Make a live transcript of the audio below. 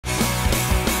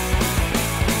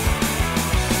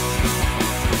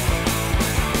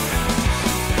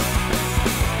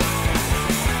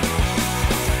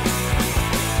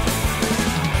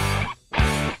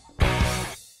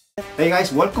Hey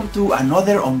guys, welcome to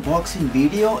another unboxing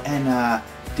video, and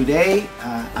today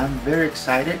I'm very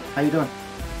excited. How you doing?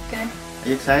 Good. Are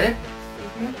you excited?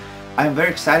 I'm very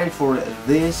excited for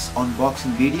this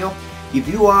unboxing video. If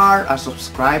you are a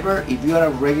subscriber, if you are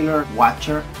a regular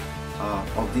watcher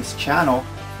of this channel,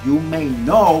 you may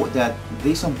know that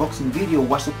this unboxing video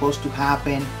was supposed to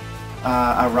happen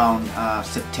around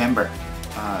September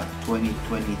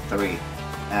 2023,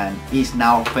 and is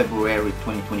now February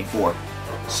 2024.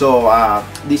 So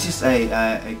this is a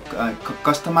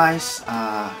customized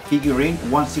figurine,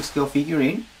 1/6 scale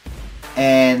figurine,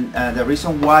 and the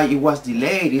reason why it was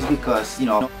delayed is because, you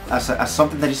know, as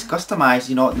something that is customized,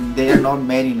 you know, they are not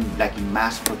made in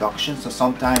mass production, so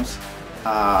sometimes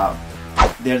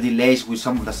there are delays with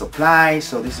some of the supplies.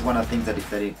 So this is one of the things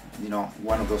that you know,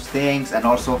 one of those things, and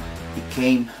also it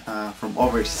came from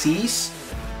overseas,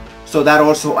 so that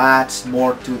also adds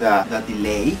more to the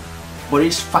delay. But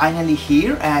it's finally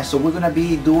here, and so we're gonna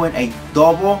be doing a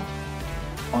double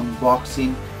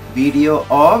unboxing video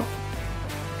of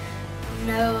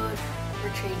No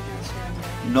Retreat, No Surrender.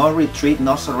 No Retreat,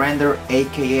 No Surrender,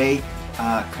 aka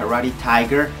Karate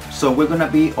Tiger. So we're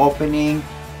gonna be opening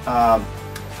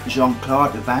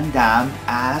Jean-Claude Van Damme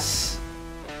as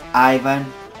Ivan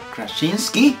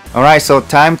Kraschinsky. All right, so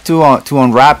time to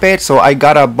unwrap it. So I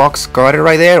got a box cutter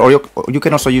right there, or you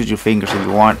can also use your fingers if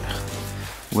you want,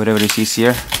 whatever is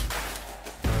easier.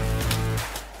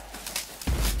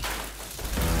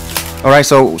 All right,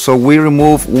 so we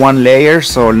remove one layer,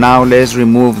 so now let's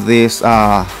remove this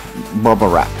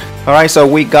bubble wrap. All right, so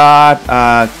we got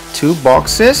two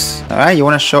boxes. All right, you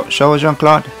want to show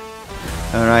Jean-Claude?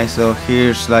 All right, so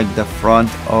here's like the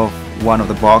front of one of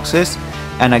the boxes,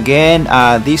 and again,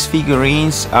 these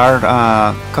figurines are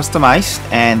customized,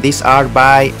 and these are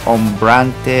by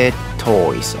Unbranded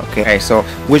Toys. Okay, so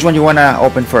which one you want to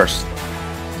open first?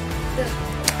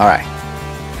 All right,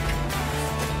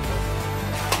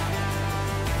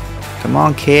 come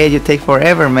on kid, you take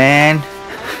forever, man.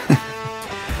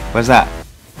 What's that?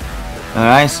 All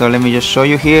right, so let me just show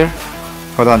you here.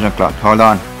 Hold on, Jean-Claude, hold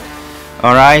on.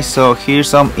 All right, so here's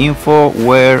some info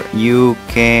where you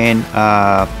can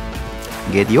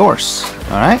get yours.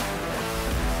 All right,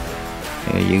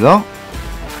 there you go.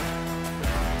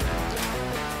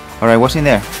 All right, what's in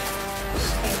there?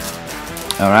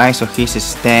 All right, so here's a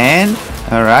stand.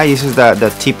 All right, this is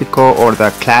the typical or the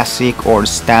classic or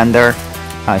standard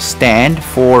stand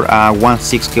for a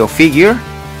 1/6 scale figure,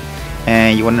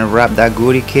 and you want to wrap that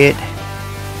goodie kit.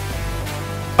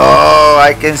 Oh,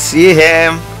 I can see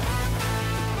him,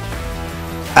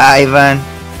 Ivan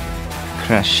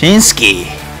Kraschinsky.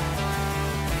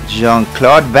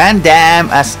 Jean-Claude Van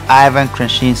Damme as Ivan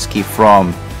Kraschinsky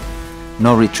from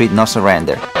No Retreat, No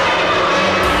Surrender.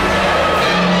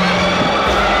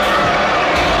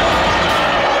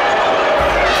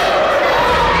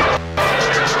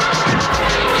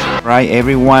 Right,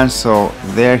 everyone, so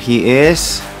there he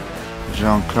is,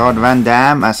 Jean-Claude Van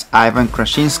Damme as Ivan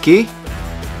Kraschinsky,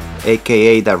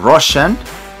 aka the Russian,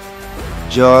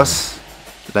 just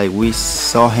like we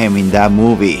saw him in that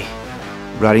movie,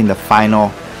 right in the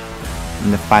final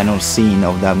scene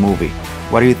of that movie.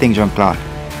 What do you think, Jean-Claude?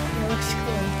 It looks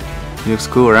cool. It looks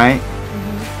cool, right?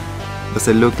 Does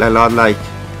it look a lot like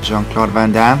Jean-Claude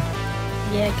Van Damme?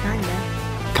 Yeah, kinda.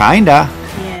 Kinda?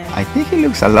 Yeah. I think he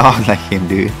looks a lot like him,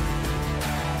 dude.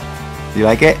 You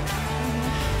like it?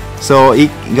 So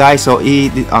guys, so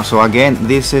again,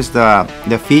 this is the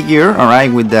figure, all right,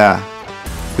 with the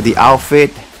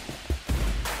outfit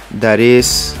that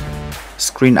is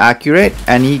screen accurate,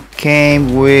 and it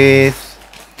came with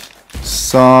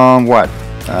some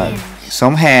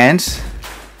some hands.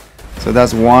 So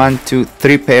that's 1, 2,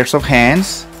 3 pairs of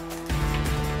hands.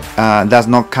 That's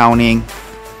not counting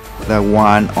the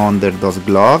one under those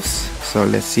gloves. So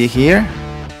let's see here.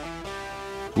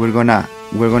 We're gonna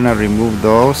remove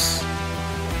those.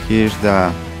 Here's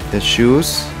the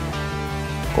shoes,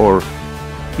 or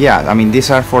yeah, I mean, these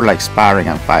are for like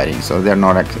sparring and fighting, so they're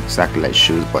not exactly like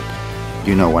shoes, but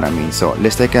you know what I mean. So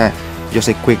let's take just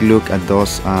a quick look at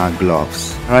those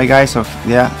gloves. All right guys, so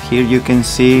yeah, here you can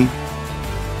see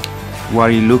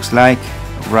what it looks like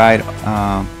right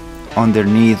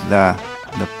underneath the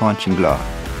punching glove.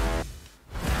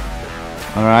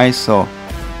 All right, so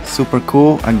super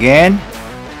cool. Again,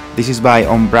 this is by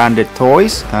Unbranded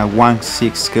Toys, a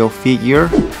 1/6 scale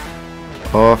figure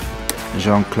of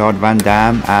Jean-Claude Van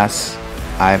Damme as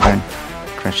Ivan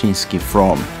Kraschinsky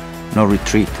from No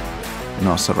Retreat,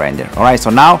 No Surrender. All right, so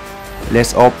now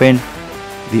let's open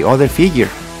the other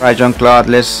figure. All right, Jean-Claude,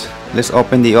 let's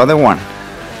open the other one.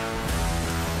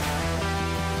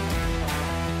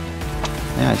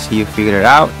 Yeah, I see you figured it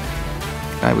out.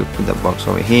 Okay, we put the box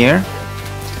over here.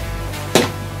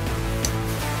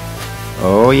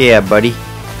 Oh yeah, buddy.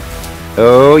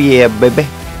 Oh yeah, baby.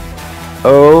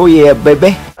 Oh yeah,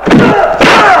 baby.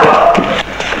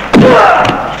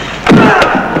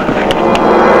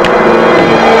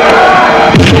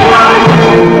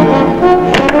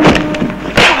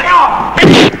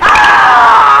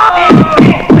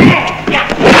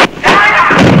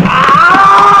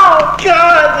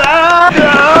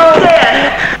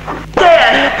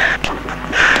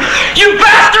 You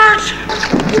bastards!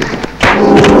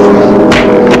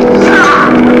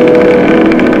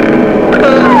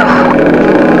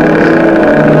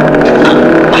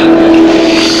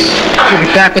 You'll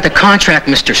be back with the contract,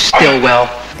 Mr. Stillwell.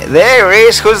 There he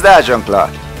is. Who's that,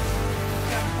 Jean-Claude?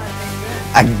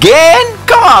 Again?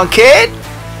 Come on, kid.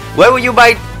 Why would you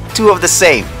buy two of the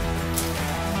same?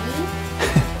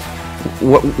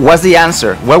 What's the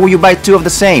answer? Why would you buy two of the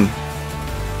same?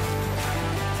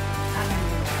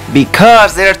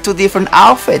 Because there are two different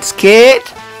outfits, kid.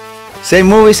 Same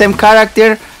movie, same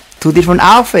character, two different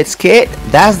outfits, kid.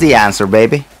 That's the answer,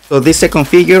 baby. So this second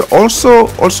figure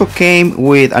also came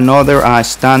with another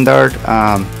standard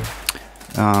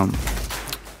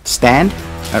stand,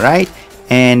 all right,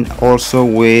 and also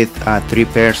with 3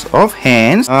 pairs of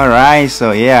hands. All right,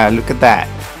 so yeah, look at that.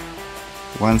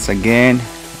 Once again,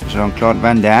 Jean-Claude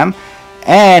Van Damme,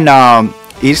 and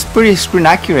it's pretty screen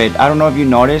accurate. I don't know if you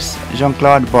noticed,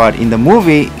 Jean-Claude, but in the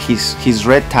movie, his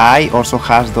red tie also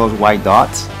has those white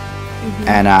dots,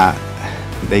 and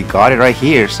they got it right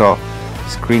here. So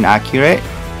screen accurate,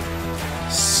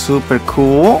 super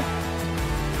cool.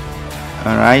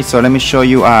 All right, so let me show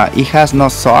you. It has no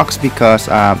socks because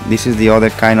this is the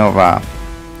other kind of.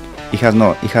 It has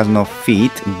no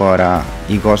feet, but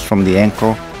it goes from the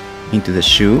ankle into the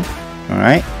shoe. All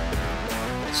right.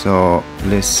 So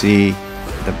let's see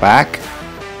the back.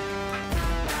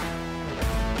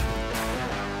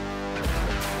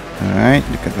 All right,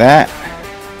 look at that.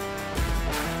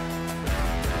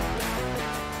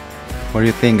 What do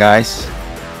you think, guys?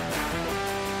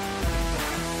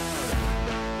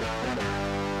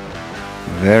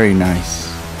 Very nice.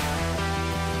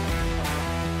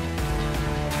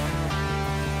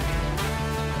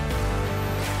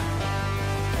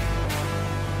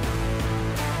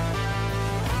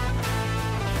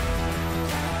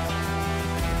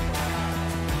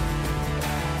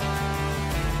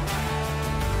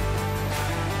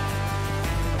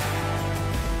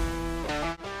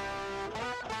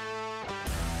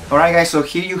 Alright guys, so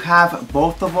here you have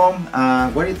both of them.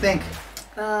 What do you think?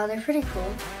 They're pretty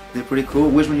cool. They're pretty cool.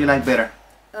 Which one you like better?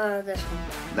 This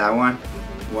one. That one?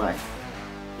 Why?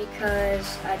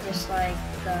 Because I just like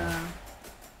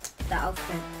the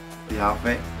outfit. The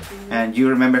outfit? And you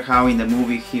remember how in the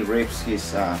movie he rips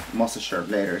his muscle shirt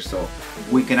later, so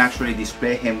we can actually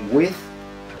display him with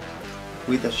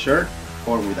the shirt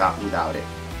or without it.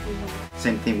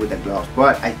 Same thing with the gloves,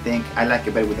 but I think I like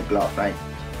it better with the gloves, right?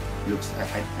 Looks,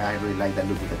 I really like that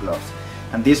look with the gloves.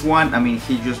 And this one, I mean,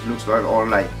 he just looks like all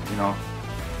like, you know,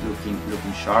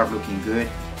 looking sharp, looking good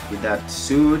with that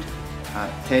suit,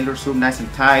 tailor suit, nice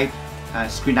and tight,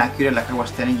 screen accurate, like I was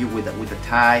telling you, with the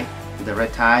tie, with the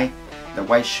red tie, the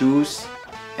white shoes,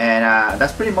 and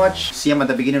that's pretty much. See him at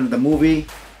the beginning of the movie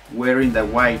wearing the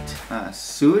white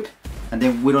suit, and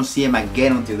then we don't see him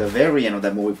again until the very end of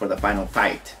the movie for the final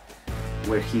fight,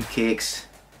 where he kicks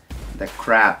the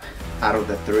crap out of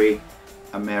the 3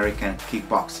 American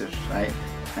kickboxers, right?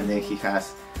 And then he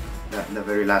has the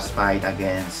very last fight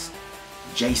against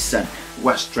Jason, who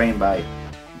was trained by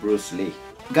Bruce Lee.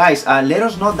 Guys, let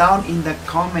us know down in the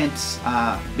comments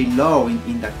below,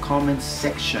 in the comments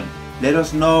section. Let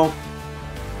us know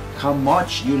how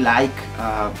much you like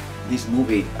this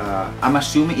movie. I'm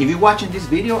assuming if you're watching this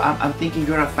video, I'm thinking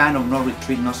you're a fan of No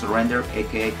Retreat, No Surrender,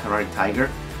 aka Karate Tiger.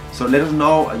 So let us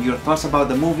know your thoughts about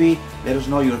the movie. Let us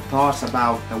know your thoughts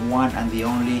about the one and the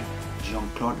only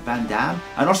Jean-Claude Van Damme.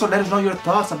 And also let us know your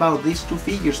thoughts about these 2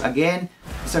 figures. Again,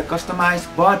 these are customized,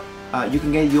 but you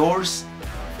can get yours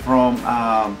from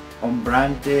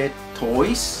Unbranded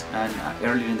Toys. And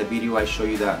earlier in the video I show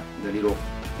you the little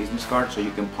business card, so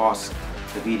you can pause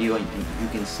the video and you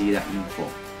can see the info.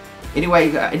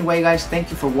 Anyway guys, thank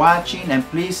you for watching, and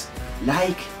please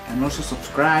like and also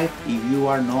subscribe if you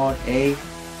are not a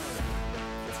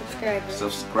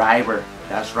subscriber.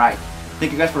 That's right.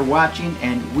 Thank you guys for watching,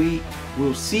 and we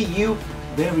will see you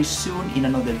very soon in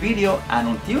another video, and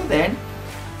until then,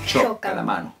 choca la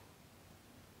mano.